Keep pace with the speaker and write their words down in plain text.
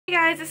Hey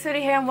guys, it's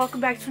Sody here and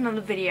welcome back to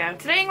another video.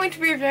 Today I'm going to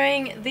be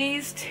reviewing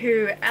these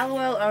two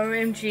LOL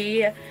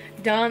OMG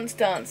Dance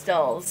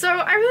dolls. So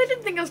I really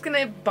didn't think I was going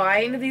to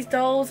buy any of these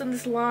dolls in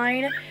this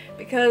line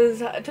because,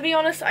 to be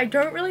honest, I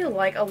don't really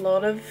like a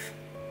lot of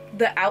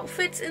the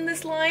outfits in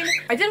this line.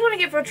 I did want to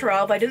get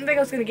Virtuelle, but I didn't think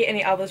I was going to get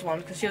any others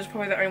ones because she was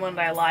probably the only one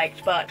that I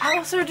liked. But I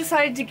also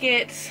decided to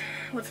get,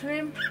 what's her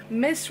name?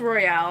 Miss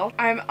Royale.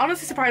 I'm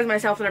honestly surprised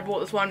myself that I bought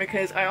this one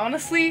because I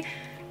honestly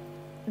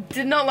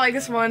did not like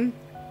this one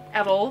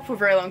at all for a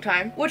very long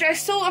time, which I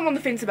still am on the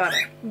fence about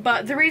it.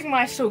 But the reason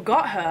why I still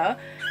got her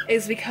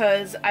is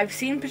because I've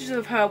seen pictures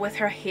of her with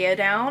her hair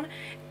down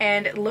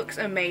and it looks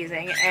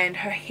amazing, and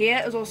her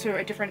hair is also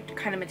a different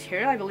kind of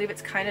material. I believe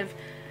it's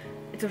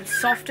a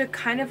softer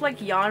kind of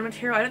like yarn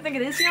material. I don't think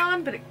it is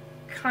yarn, but it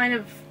kind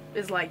of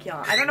is like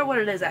yarn. I don't know what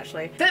it is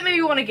actually. That made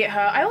me want to get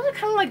her. I also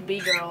kind of like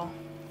B-Girl.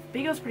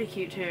 B-Girl's pretty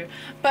cute too.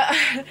 But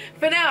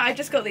for now, I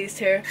just got these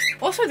two.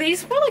 Also,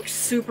 these were like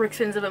super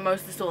expensive at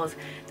most of the stores.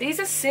 These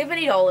are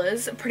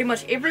 $70 pretty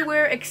much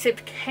everywhere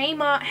except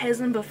Kmart has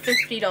them for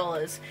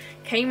 $50.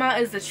 Kmart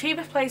is the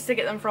cheapest place to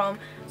get them from,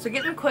 so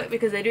get them quick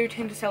because they do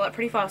tend to sell out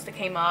pretty fast at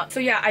Kmart. So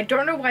yeah, I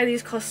don't know why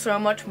these cost so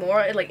much more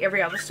at like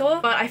every other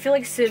store, but I feel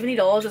like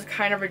 $70 is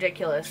kind of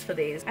ridiculous for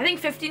these. I think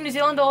 50 New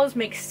Zealand dollars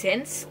makes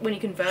sense when you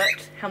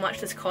convert how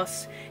much this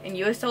costs in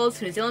US dollars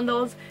to New Zealand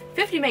dollars.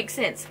 50 makes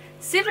sense.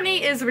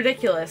 70 is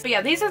ridiculous. But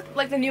yeah, these are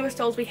like the newest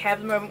dolls we have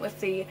at the moment with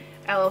the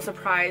LL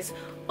Surprise.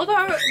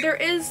 Although there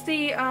is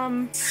the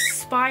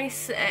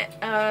Spice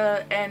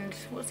and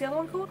what's the other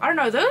one called? I don't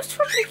know. Those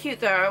two are pretty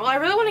cute though. Well, I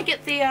really want to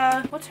get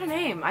the what's her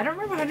name? I don't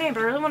remember her name, but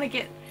I really want to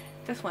get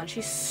this one.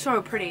 She's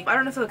so pretty. I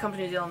don't know if they'll come to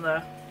New Zealand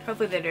though.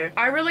 Hopefully they do.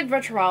 I really like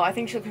Virtuelle. I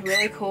think she looks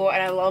really cool,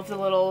 and I love the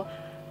little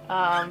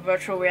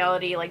virtual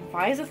reality like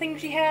visor thing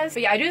she has.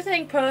 But yeah, I do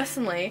think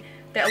personally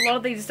that a lot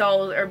of these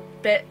dolls are a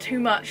bit too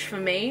much for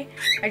me.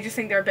 I just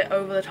think they're a bit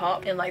over the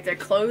top in like their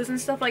clothes and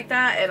stuff like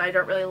that, and I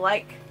don't really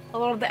like a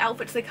lot of the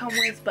outfits they come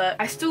with, but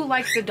I still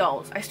like the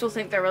dolls. I still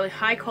think they're really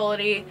high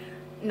quality,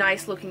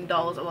 nice looking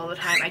dolls a lot of the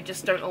time. I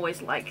just don't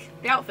always like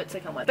the outfits they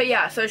come with. But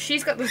yeah, so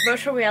she's got this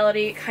virtual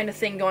reality kind of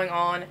thing going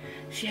on.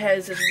 She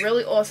has this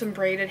really awesome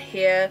braided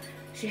hair.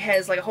 She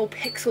has like a whole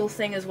pixel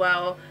thing as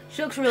well.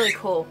 She looks really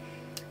cool.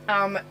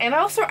 And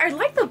also I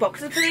like the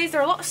boxes for these.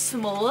 They're a lot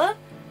smaller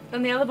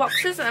than the other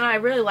boxes, and I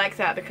really like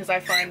that because I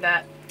find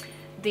that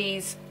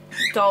these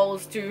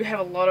dolls do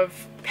have a lot of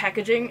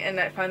packaging, and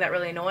I find that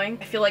really annoying.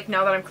 I feel like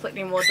now that I'm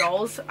collecting more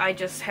dolls, I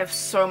just have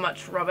so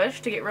much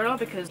rubbish to get rid of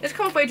because it's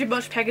come with way too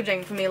much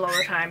packaging for me a lot of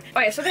the time.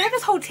 Okay, so they have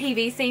this whole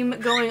TV theme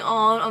going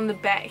on the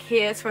back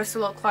here. It's supposed to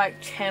look like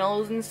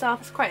channels and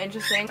stuff. It's quite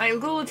interesting. Like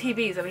look at all the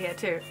TVs over here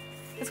too.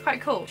 It's quite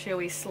cool. Shall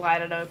we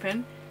slide it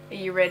open? Are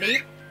you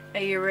ready?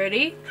 Are you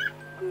ready?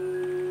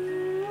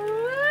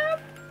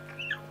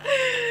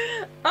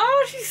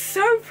 Oh, she's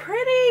so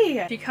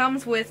pretty! She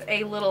comes with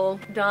a little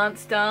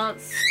dance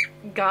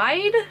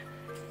guide,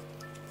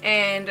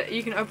 and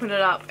you can open it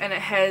up and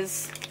it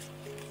has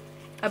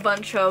a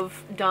bunch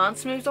of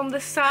dance moves on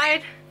this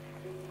side.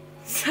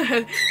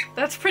 So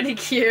that's pretty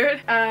cute.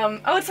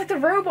 Oh, it's like the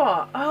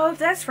robot. Oh,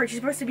 that's right. She's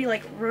supposed to be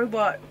like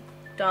robot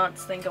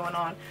dance thing going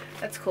on.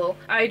 That's cool.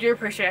 I do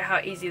appreciate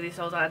how easy these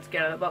dolls are to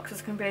get out of the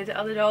boxes compared to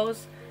other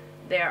dolls.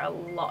 They're a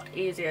lot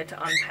easier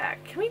to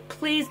unpack. Can we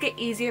please get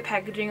easier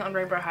packaging on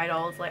Rainbow High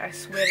dolls? Like, I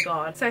swear to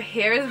God. So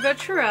here is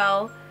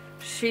Virtuelle.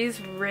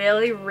 She's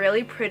really,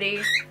 really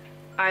pretty.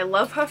 I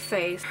love her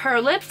face. Her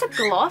lips are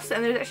gloss,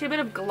 and there's actually a bit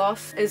of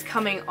gloss is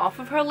coming off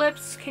of her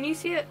lips. Can you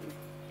see it?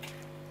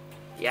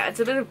 Yeah, it's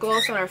a bit of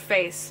gloss on her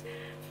face.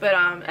 But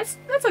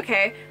that's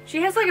okay.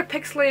 She has like a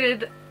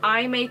pixelated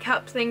eye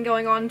makeup thing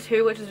going on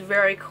too, which is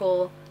very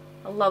cool.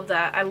 I love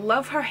that. I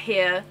love her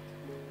hair.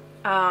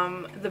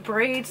 The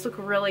braids look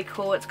really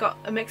cool. It's got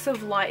a mix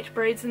of light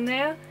braids in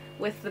there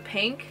with the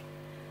pink.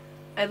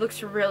 It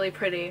looks really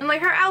pretty. And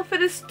like her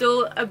outfit is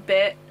still a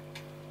bit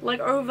like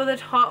over the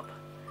top.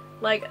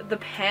 Like the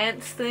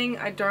pants thing,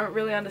 I don't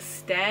really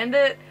understand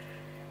it.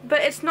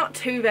 But it's not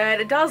too bad.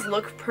 It does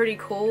look pretty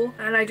cool.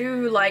 And I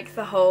do like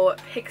the whole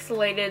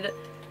pixelated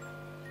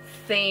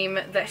theme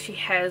that she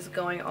has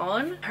going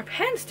on. Her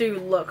pants do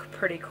look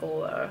pretty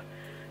cool though.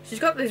 She's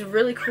got these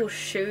really cool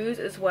shoes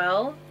as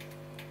well.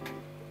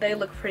 They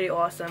look pretty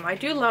awesome. I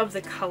do love the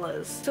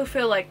colors. Still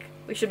feel like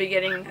we should be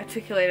getting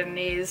articulated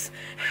knees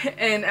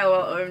in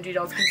LOL OMG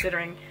dolls,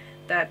 considering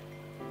that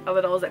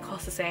other dolls that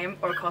cost the same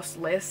or cost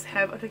less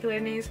have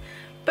articulated knees.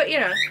 But you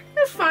know,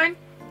 it's fine.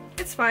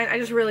 It's fine. I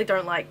just really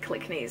don't like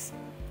click knees.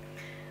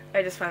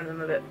 I just find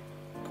them a bit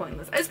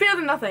pointless. It's better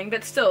than nothing,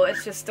 but still, it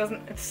just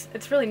doesn't.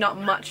 It's really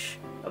not much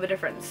of a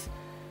difference.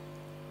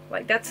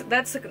 Like that's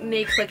the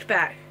knee clicked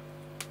back.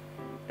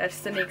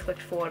 That's the knee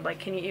clicked forward. Like,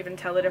 can you even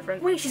tell the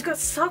difference? Wait, she's got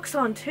socks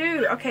on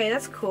too. Okay,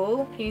 that's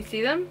cool. Can you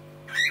see them?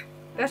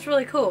 That's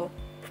really cool.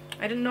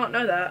 I did not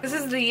know that. This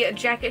is the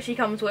jacket she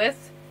comes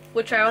with,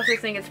 which I also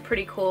think is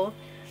pretty cool.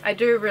 I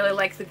do really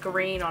like the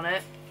green on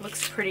it.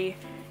 Looks pretty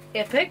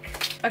epic.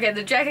 Okay,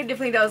 the jacket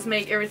definitely does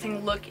make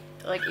everything look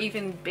like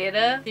even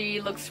better. She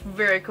looks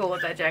very cool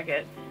with that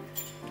jacket.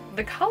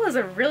 the colors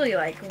are really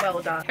like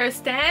well done. Her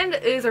stand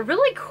is a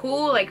really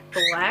cool like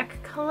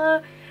black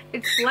color.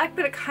 It's black,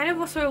 but it kind of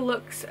also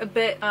looks a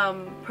bit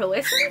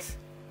pearlescent.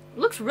 It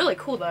looks really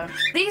cool though.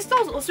 These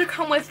dolls also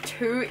come with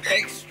 2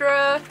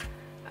 extra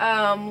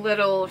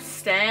little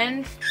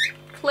stand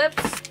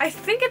clips. I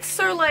think it's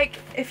so like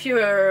if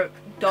your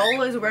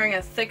doll is wearing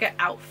a thicker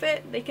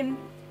outfit, they can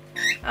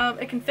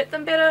it can fit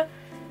them better.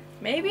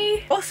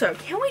 Maybe? Also,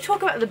 can we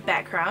talk about the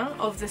background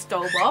of this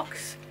doll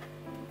box?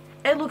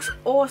 It looks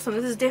awesome.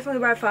 This is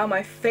definitely by far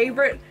my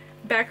favorite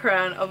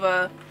background of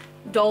a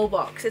doll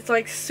box. It's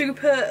like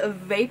super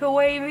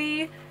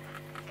vaporwavy.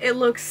 It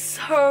looks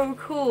so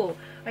cool.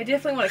 I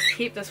definitely want to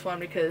keep this one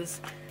because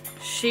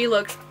she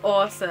looks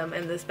awesome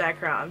in this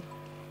background.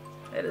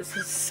 It is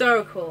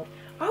so cool.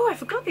 Oh, I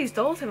forgot these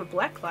dolls have a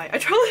black light. I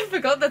totally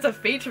forgot that's a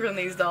feature in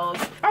these dolls.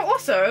 Oh,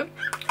 also,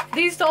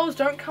 these dolls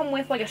don't come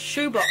with like a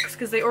shoe box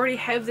because they already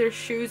have their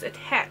shoes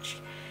attached.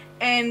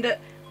 And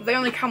they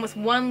only come with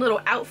one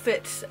little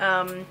outfit,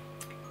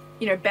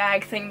 you know,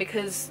 bag thing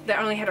because they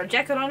only had her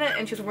jacket on it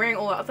and she's wearing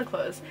all the other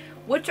clothes.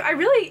 Which I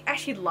really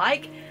actually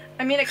like.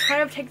 I mean, it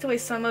kind of takes away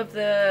some of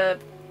the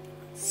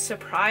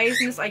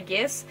surpriseness, I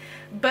guess.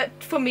 But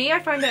for me, I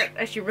find that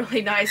actually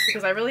really nice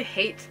because I really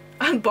hate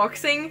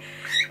unboxing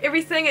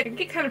everything. It can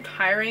get kind of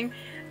tiring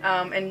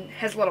and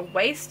has a lot of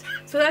waste.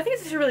 So I think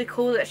it's just really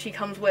cool that she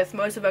comes with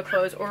most of her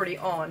clothes already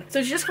on.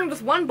 So she just comes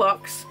with one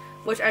box,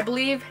 which I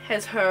believe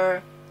has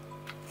her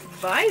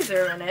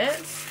visor in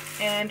it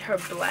and her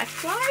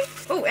black light.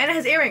 Oh, and it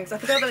has earrings. I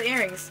forgot about the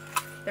earrings.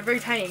 They're very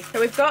tiny. So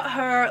we've got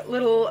her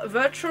little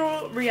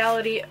virtual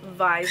reality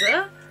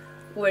visor,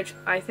 which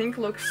I think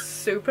looks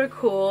super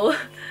cool.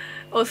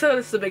 Also,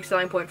 this is a big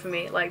selling point for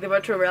me. Like, the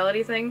virtual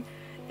reality thing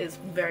is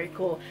very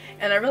cool.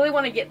 And I really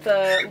want to get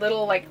the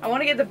little, like, I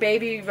want to get the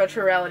baby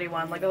virtual reality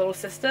one, like a little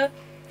sister.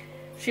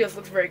 She also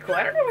looks very cool.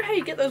 I don't know how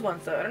you get those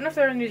ones though. I don't know if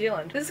they're in New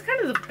Zealand. This is kind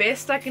of the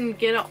best I can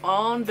get it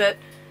on, but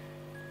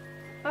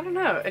I don't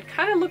know. It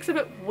kind of looks a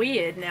bit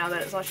weird now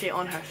that it's actually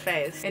on her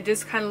face. It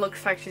just kind of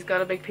looks like she's got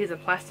a big piece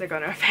of plastic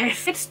on her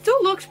face. It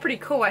still looks pretty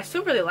cool. I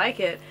still really like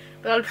it,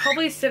 but I'd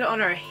probably set it on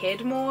her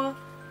head more.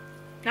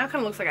 Now it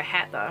kind of looks like a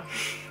hat though.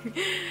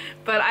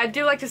 But I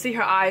do like to see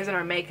her eyes and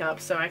her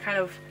makeup, so I kind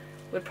of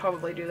would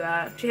probably do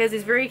that. She has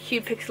these very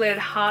cute pixelated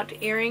heart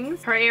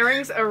earrings. Her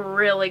earrings are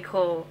really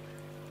cool.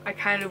 I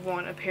kind of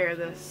want a pair of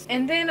this.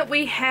 And then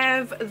we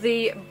have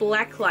the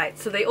black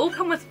lights. So they all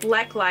come with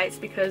black lights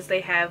because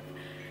they have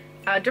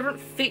different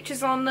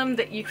features on them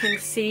that you can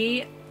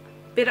see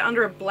better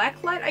under a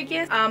black light, I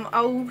guess.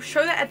 I'll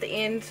show that at the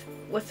end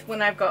with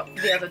when I've got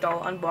the other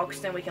doll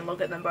unboxed and we can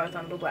look at them both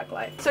under black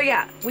light. So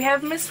yeah, we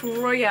have Miss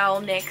Royale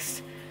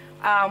next,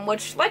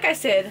 which, like I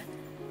said,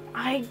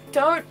 I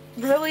don't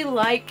really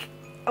like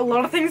a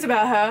lot of things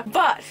about her,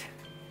 but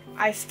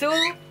I still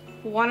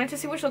wanted to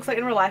see what she looks like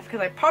in real life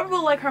because I probably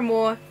will like her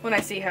more when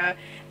I see her.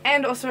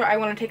 And also I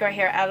want to take her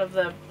hair out of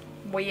the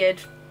weird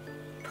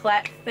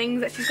plait things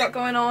that she's got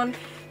going on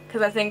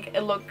because I think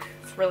it looks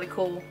really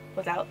cool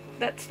without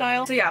that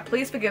style. So yeah,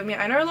 please forgive me.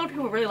 I know a lot of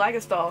people really like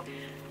this doll,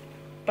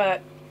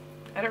 but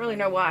I don't really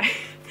know why.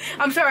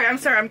 I'm sorry,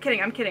 I'm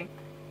kidding.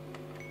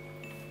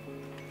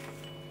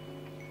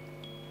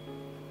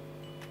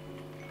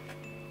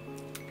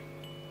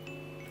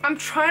 I'm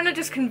trying to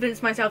just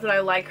convince myself that I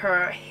like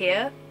her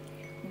hair,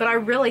 but I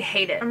really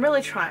hate it. I'm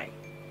really trying.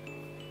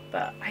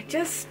 But I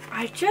just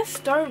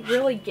don't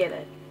really get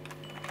it.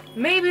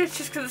 Maybe it's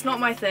just because it's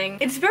not my thing.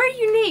 It's very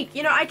unique.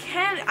 You know, I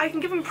can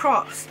give them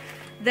props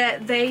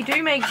that they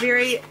do make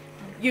very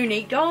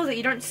unique dolls that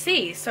you don't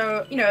see.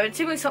 So, you know, it's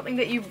doing something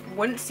that you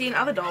wouldn't see in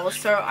other dolls.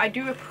 So I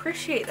do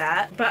appreciate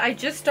that. But I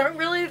just don't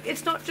really,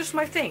 it's not just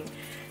my thing.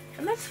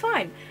 And that's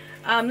fine.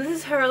 This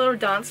is her little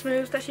dance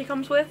moves that she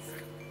comes with.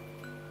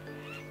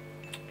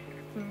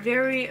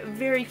 Very,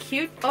 very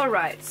cute.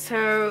 Alright,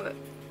 so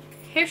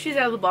here she's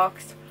out of the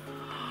box.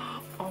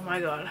 Oh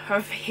my god, her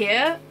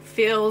hair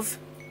feels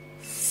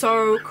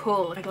so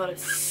cool. Oh my god,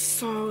 it's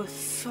so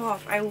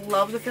soft. I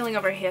love the feeling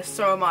of her hair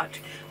so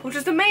much, which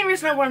is the main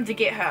reason I wanted to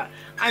get her.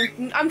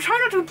 I'm trying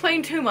not to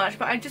complain too much,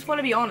 but I just want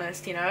to be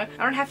honest, you know?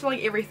 I don't have to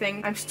like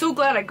everything. I'm still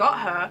glad I got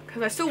her,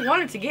 because I still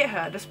wanted to get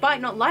her. Despite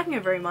not liking her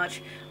very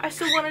much, I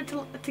still wanted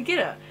to get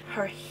her.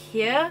 Her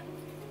hair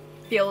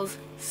feels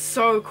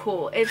so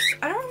cool. I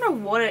don't know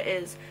what it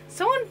is.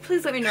 Someone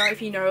please let me know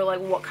if you know like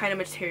what kind of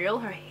material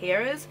her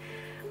hair is.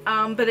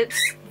 But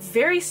it's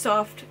very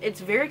soft. It's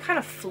very kind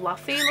of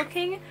fluffy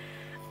looking.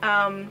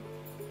 And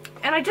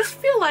I just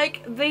feel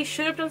like they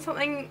should have done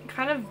something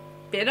kind of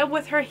better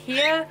with her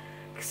hair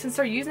since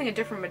they're using a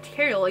different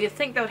material. You'd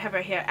think they would have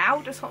her hair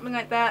out or something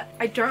like that.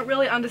 I don't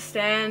really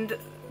understand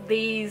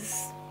these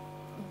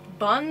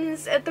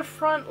buns at the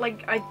front.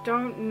 Like, I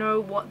don't know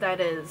what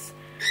that is.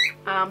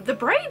 The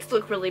braids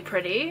look really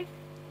pretty.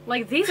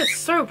 Like, these are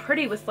so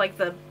pretty with like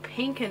the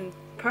pink and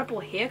purple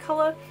hair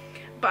color,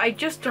 but I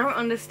just don't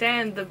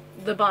understand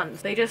the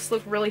buns. They just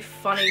look really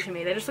funny to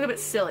me. They just look a bit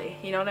silly,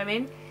 you know what I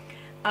mean?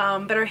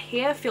 But her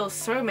hair feels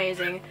so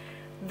amazing.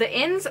 The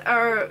ends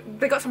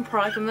they got some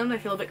product in them, they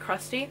feel a bit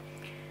crusty,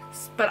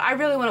 but I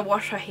really want to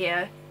wash her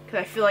hair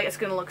because I feel like it's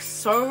going to look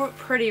so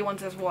pretty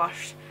once it's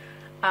washed.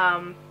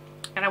 And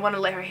I want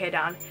to let her hair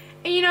down.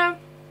 And you know,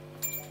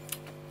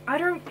 I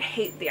don't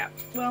hate the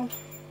well,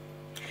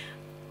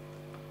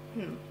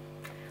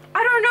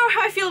 I don't know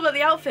how I feel about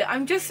the outfit.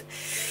 I'm just,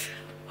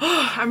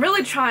 I'm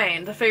really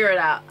trying to figure it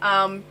out.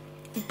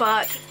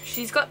 But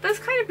she's got this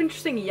kind of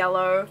interesting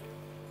yellow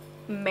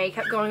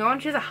makeup going on.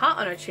 She has a heart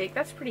on her cheek.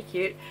 That's pretty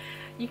cute.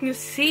 You can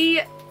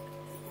see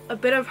a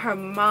bit of her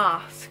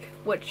mask,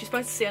 which you're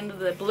supposed to see under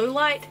the blue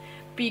light,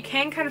 but you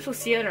can kind of still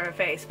see it on her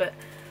face. But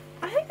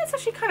I think that's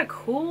actually kind of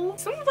cool.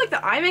 Some of like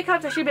the eye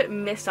makeup's actually a bit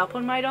messed up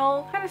on my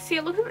doll. Kind of see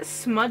it looks a bit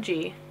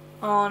smudgy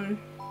on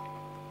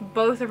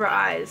both of her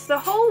eyes. The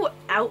whole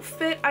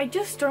outfit, I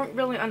just don't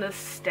really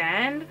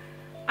understand.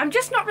 I'm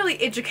just not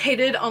really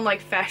educated on like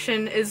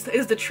fashion is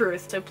the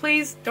truth. So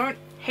please don't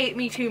hate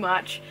me too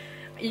much.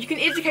 You can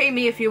educate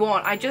me if you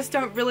want. I just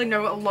don't really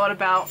know a lot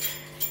about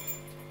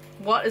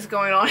what is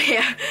going on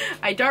here.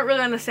 I don't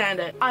really understand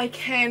it. I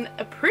can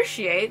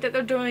appreciate that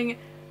they're doing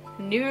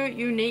new,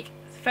 unique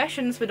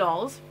fashions for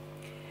dolls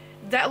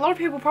that a lot of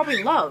people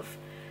probably love.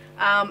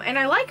 And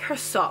I like her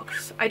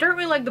socks. I don't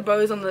really like the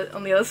bows on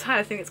the other side.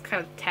 I think it's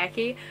kind of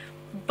tacky,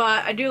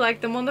 but I do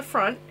like them on the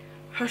front.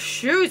 Her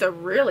shoes are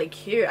really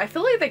cute. I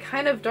feel like they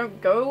kind of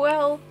don't go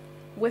well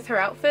with her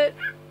outfit,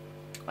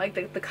 like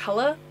the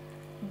color,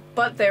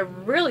 but they're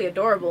really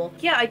adorable.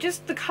 Yeah,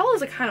 the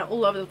colors are kind of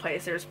all over the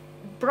place. There's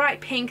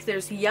bright pink,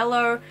 there's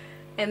yellow,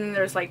 and then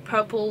there's like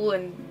purple,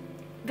 and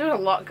there's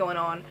a lot going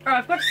on. Oh,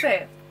 I've got to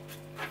say,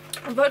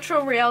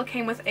 Virtuelle Royale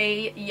came with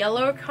a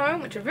yellow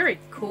comb, which is a very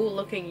cool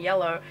looking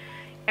yellow,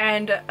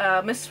 and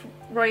Miss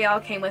Royale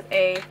came with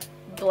a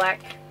black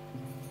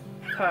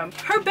comb.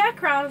 Her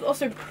background is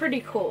also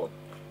pretty cool.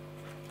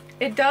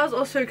 It does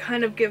also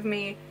kind of give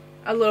me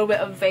a little bit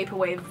of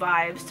vaporwave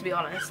vibes, to be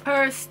honest.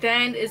 Her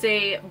stand is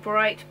a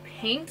bright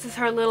pink. This is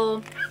her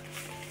little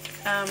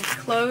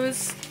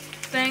clothes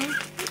thing.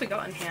 What have we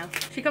got in here?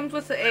 She comes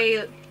with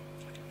a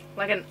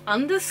like an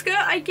underskirt,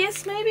 I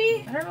guess,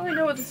 maybe? I don't really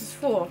know what this is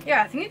for.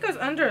 Yeah, I think it goes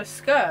under a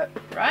skirt,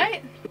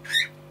 right?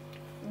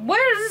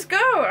 Where does this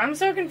go? I'm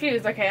so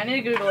confused. Okay, I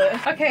need to Google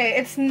it. Okay,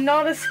 it's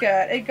not a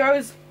skirt. It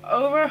goes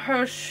over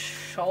her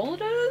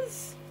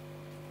shoulders?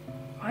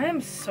 I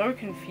am so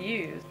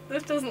confused.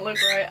 This doesn't look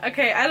right.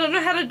 Okay, I don't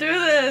know how to do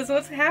this.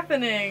 What's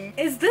happening?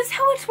 Is this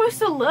how it's supposed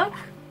to look?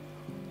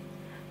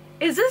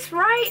 Is this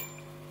right?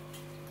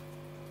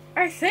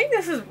 I think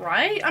this is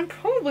right. I'm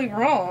probably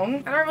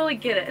wrong. I don't really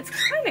get it. It's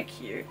kind of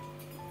cute.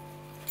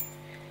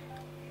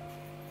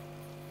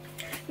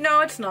 No,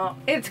 it's not.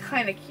 It's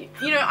kind of cute.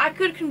 You know, I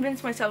could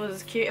convince myself this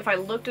is cute if I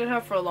looked at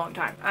her for a long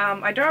time.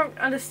 I don't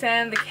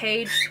understand the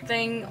cage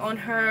thing on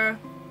her.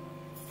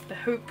 The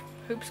hoop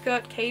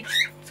skirt, cage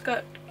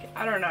skirt.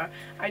 I don't know.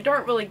 I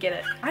don't really get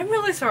it. I'm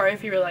really sorry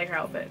if you really like her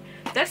outfit.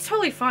 That's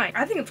totally fine.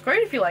 I think it's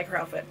great if you like her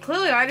outfit.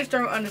 Clearly, I just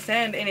don't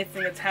understand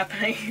anything that's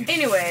happening.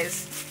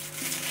 Anyways.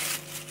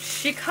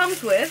 She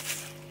comes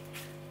with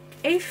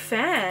a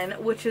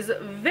fan, which is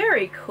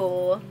very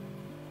cool.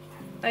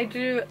 I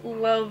do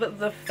love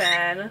the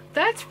fan.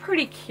 That's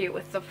pretty cute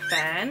with the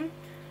fan.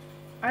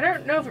 I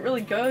don't know if it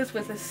really goes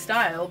with this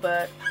style,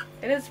 but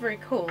it is very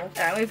cool.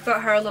 And we've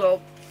got her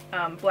little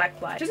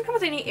black light. She doesn't come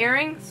with any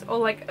earrings or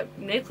like a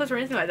necklace or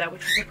anything like that,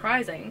 which is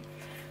surprising.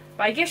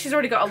 But I guess she's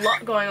already got a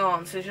lot going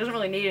on, so she doesn't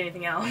really need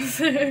anything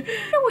else. I don't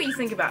know what you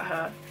think about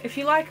her, if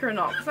you like her or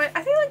not. Because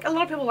I feel like a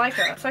lot of people like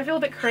her, so I feel a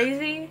bit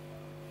crazy.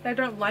 I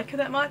don't like her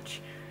that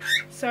much,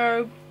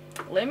 so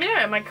let me know,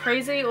 am I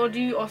crazy or do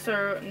you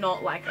also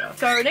not like her?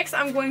 So next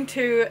I'm going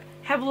to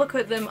have a look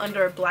at them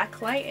under a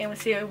black light and we'll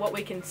see what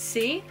we can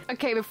see.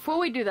 Okay, before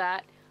we do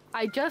that,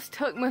 I just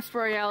took Miss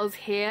Royale's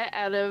hair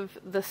out of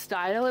the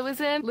style it was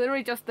in.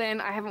 Literally just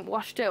then. I haven't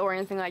washed it or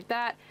anything like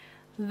that.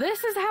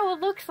 This is how it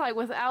looks like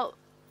without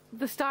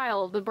the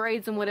style, the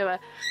braids and whatever.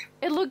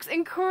 It looks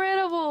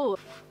incredible.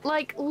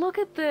 Like, look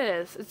at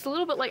this. It's a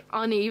little bit like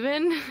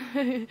uneven.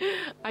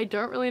 I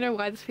don't really know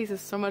why this piece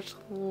is so much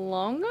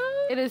longer.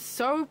 It is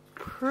so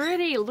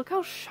pretty. Look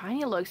how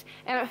shiny it looks.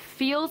 And it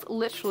feels,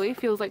 literally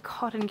feels like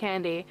cotton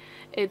candy.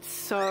 It's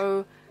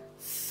so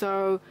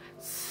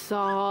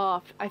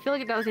soft. I feel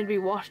like it does need to be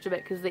washed a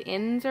bit because the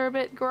ends are a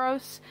bit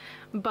gross.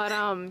 But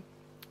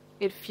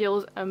it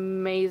feels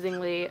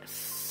amazingly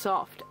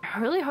soft. I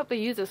really hope they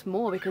use this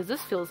more because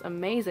this feels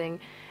amazing.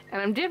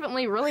 And I'm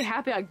definitely really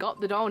happy I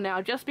got the doll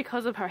now just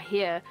because of her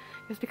hair.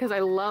 Just because I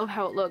love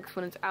how it looks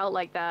when it's out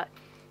like that.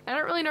 I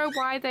don't really know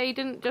why they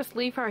didn't just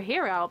leave her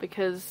hair out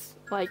because,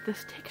 like,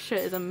 this texture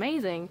is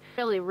amazing.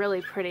 Really,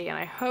 really pretty. And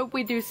I hope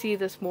we do see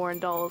this more in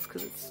dolls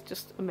because it's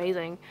just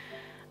amazing.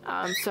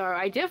 So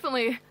I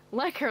definitely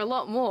like her a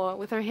lot more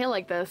with her hair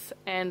like this.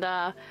 And,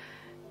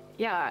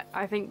 yeah,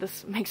 I think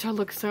this makes her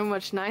look so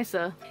much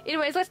nicer.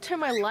 Anyways, let's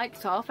turn my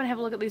lights off and have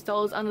a look at these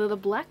dolls under the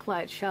black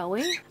light, shall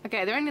we?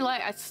 Okay, the only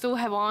light I still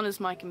have on is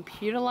my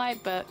computer light,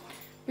 but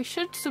we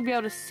should still be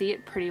able to see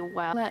it pretty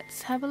well.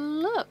 Let's have a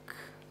look.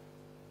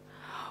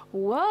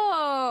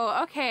 Whoa,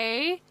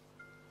 okay.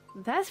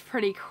 That's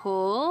pretty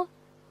cool.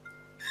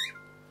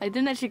 I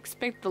didn't actually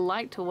expect the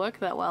light to work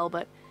that well,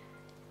 but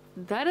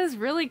That is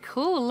really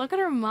cool. Look at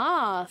her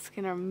mask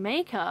and her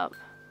makeup.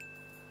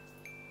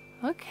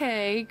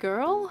 Okay,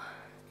 girl.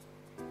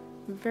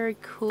 Very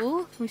cool.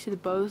 Let me see the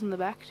bows in the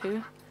back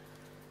too.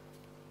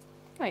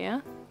 Oh yeah,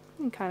 you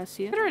can kind of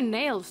see it. Look at her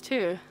nails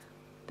too.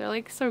 They're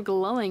like so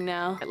glowing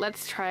now.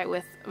 Let's try it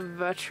with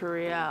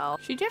Virtuelle.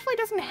 She definitely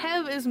doesn't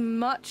have as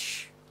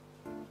much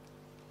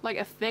like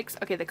effects.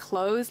 Okay, the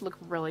clothes look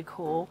really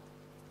cool.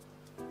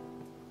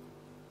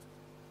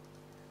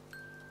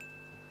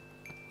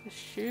 The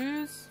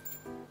shoes.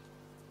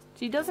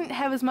 She doesn't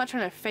have as much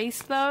on her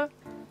face though.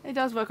 It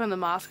does work on the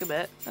mask a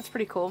bit. That's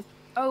pretty cool.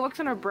 Oh, it works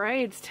on her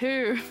braids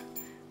too.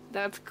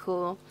 That's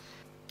cool.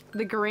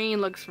 The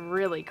green looks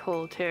really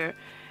cool too.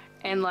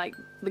 And like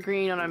the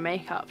green on her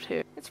makeup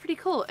too. It's pretty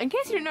cool. In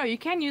case you don't know, you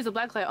can use a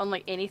blacklight on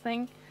like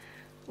anything.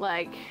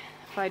 Like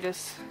if I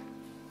just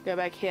go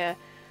back here.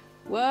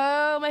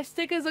 Whoa, my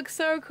stickers look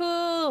so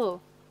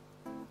cool.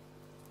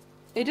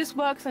 It just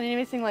works on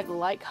anything like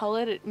light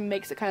colored. It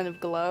makes it kind of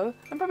glow.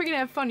 I'm probably gonna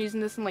have fun using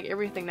this in like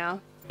everything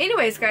now.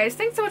 Anyways guys,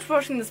 thanks so much for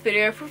watching this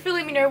video. Feel free to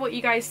let me know what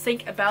you guys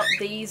think about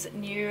these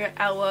new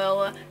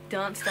LOL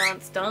Dance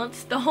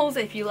dolls,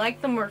 if you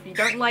like them or if you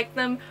don't like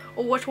them,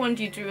 or which ones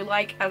you do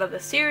like out of the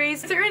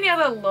series. Is there any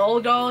other LOL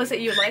dolls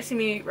that you would like to see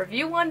me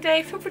review one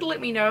day? Feel free to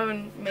let me know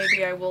and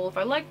maybe I will if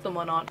I like them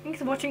or not. Thanks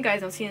for watching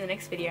guys, I'll see you in the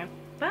next video.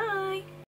 Bye!